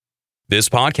This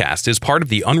podcast is part of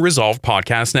the Unresolved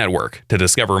Podcast Network. To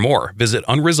discover more, visit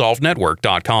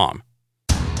unresolvednetwork.com.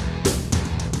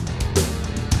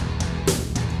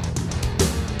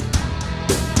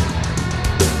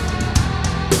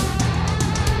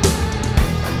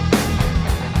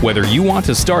 Whether you want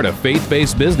to start a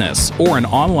faith-based business or an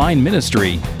online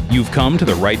ministry, you've come to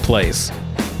the right place.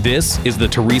 This is the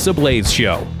Teresa Blaze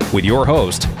Show with your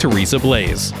host, Teresa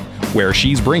Blaze, where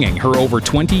she's bringing her over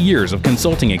 20 years of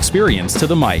consulting experience to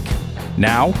the mic.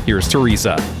 Now, here's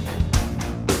Teresa.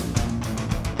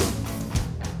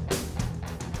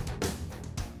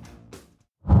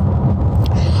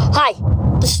 Hi,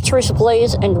 this is Teresa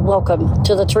Blaze, and welcome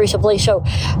to the Teresa Blaze Show.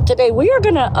 Today, we are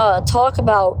going to talk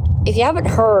about, if you haven't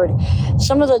heard,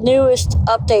 some of the newest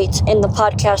updates in the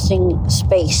podcasting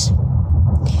space.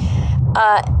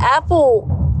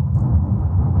 Apple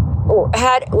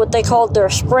had what they called their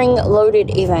spring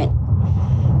loaded event.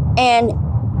 And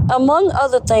among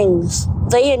other things,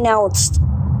 they announced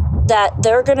that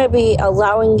they're going to be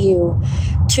allowing you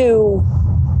to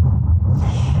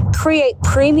create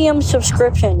premium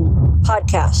subscription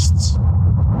podcasts.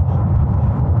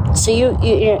 So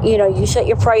you set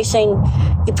your pricing,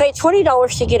 you pay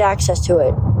 $20 to get access to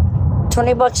it,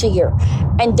 $20 a year,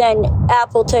 and then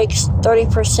Apple takes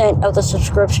 30% of the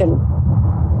subscription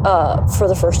for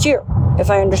the first year, if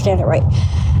I understand it right.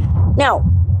 Now,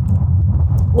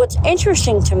 what's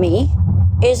interesting to me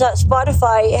is that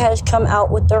Spotify has come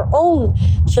out with their own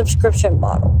subscription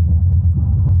model.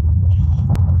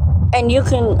 And you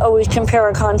can always compare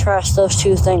and contrast those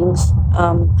two things.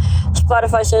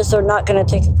 Spotify says they're not going to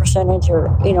take a percentage or,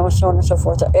 so on and so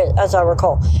forth, as I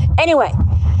recall. Anyway,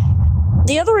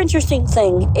 the other interesting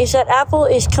thing is that Apple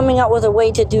is coming out with a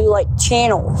way to do like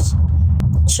channels.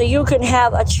 So you can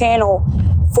have a channel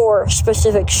for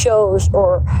specific shows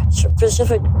or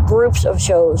specific groups of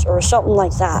shows or something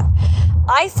like that.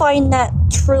 I find that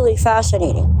truly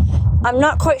fascinating. I'm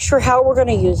not quite sure how we're going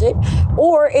to use it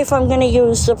or if I'm going to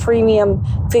use the premium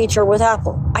feature with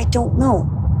Apple. I don't know.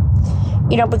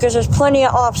 Because there's plenty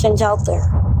of options out there.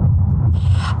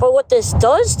 But what this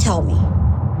does tell me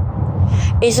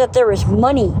is that there is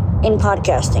money in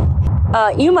podcasting.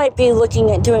 You might be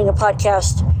looking at doing a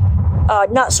podcast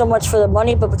not so much for the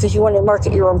money, but because you want to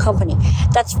market your own company.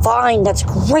 That's fine. That's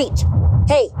great.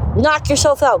 Hey, knock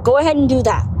yourself out. Go ahead and do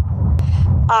that.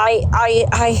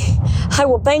 I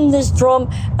will bang this drum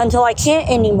until I can't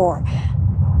anymore.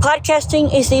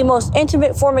 Podcasting is the most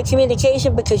intimate form of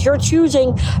communication because you're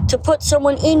choosing to put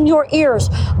someone in your ears.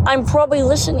 You're probably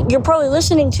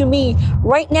listening to me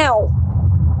right now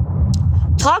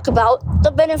talk about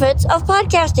the benefits of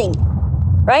podcasting,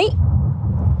 right?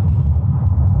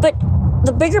 But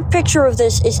the bigger picture of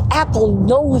this is Apple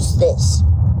knows this.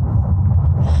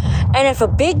 And if a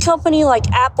big company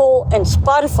like Apple and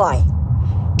Spotify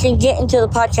can get into the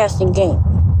podcasting game,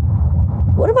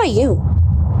 what about you?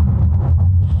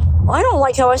 Well, I don't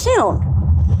like how I sound.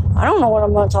 I don't know what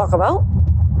I'm going to talk about.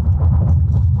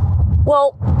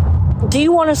 Well, do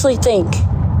you honestly think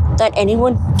that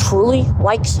anyone truly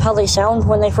likes how they sound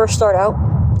when they first start out?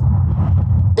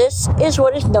 This is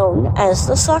what is known as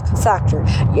the suck factor.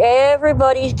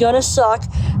 Everybody's gonna suck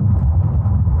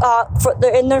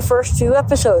in their first few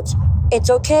episodes. It's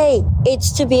okay.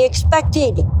 It's to be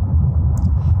expected,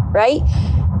 right?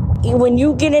 When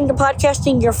you get into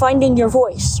podcasting, you're finding your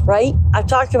voice, right? I've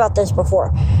talked about this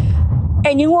before.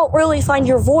 And you won't really find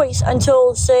your voice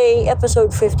until, say,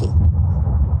 episode 50.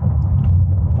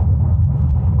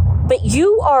 But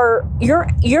you're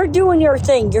doing your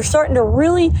thing. You're starting to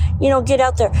really, get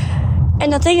out there.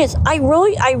 And the thing is, I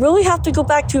really have to go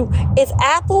back to, if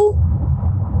Apple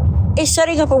is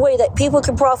setting up a way that people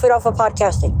can profit off of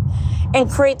podcasting and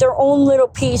create their own little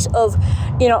piece of,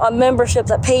 a membership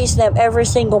that pays them every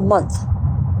single month.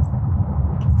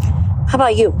 How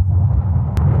about you?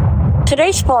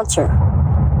 Today's sponsor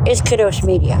is Kadosh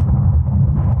Media.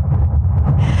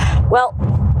 Well,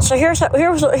 so here's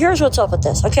what's up with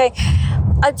this, okay?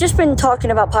 I've just been talking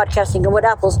about podcasting and what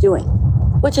Apple's doing,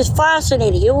 which is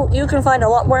fascinating. You can find a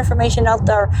lot more information out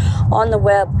there on the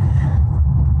web.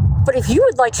 But if you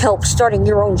would like help starting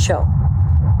your own show,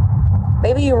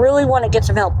 maybe you really want to get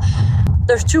some help,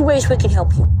 there's two ways we can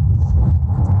help you.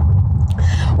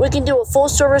 We can do a full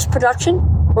service production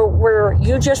where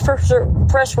you just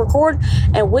press record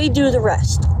and we do the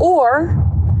rest. Or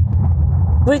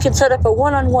we can set up a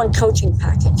one-on-one coaching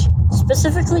package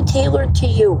specifically tailored to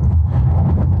you,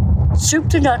 soup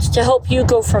to nuts, to help you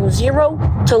go from zero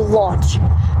to launch,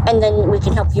 and then we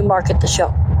can help you market the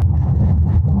show.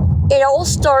 It all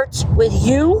starts with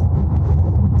you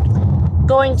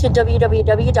going to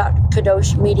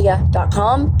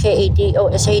www.kadoshmedia.com,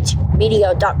 Kadosh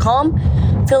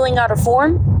media.com, filling out a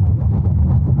form,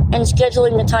 and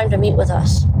scheduling the time to meet with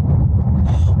us.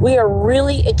 We are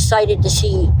really excited to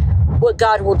see what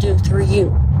God will do through you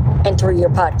and through your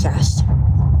podcast.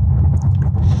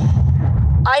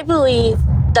 I believe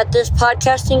that this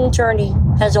podcasting journey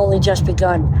has only just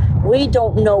begun. We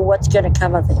don't know what's going to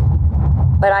come of it,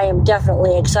 but I am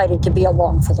definitely excited to be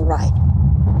along for the ride.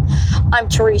 I'm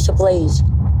Teresa Blaze.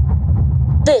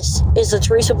 This is the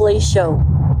Teresa Blaze Show.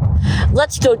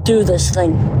 Let's go do this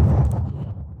thing.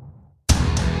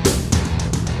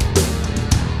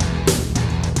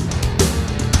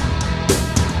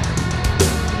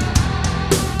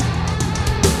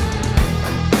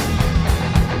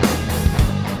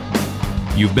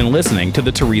 You've been listening to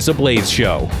The Teresa Blaze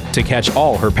Show. To catch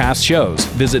all her past shows,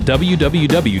 visit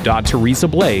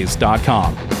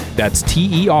www.teresablaze.com. That's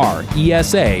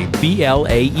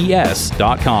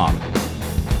TeresaBlaze.com.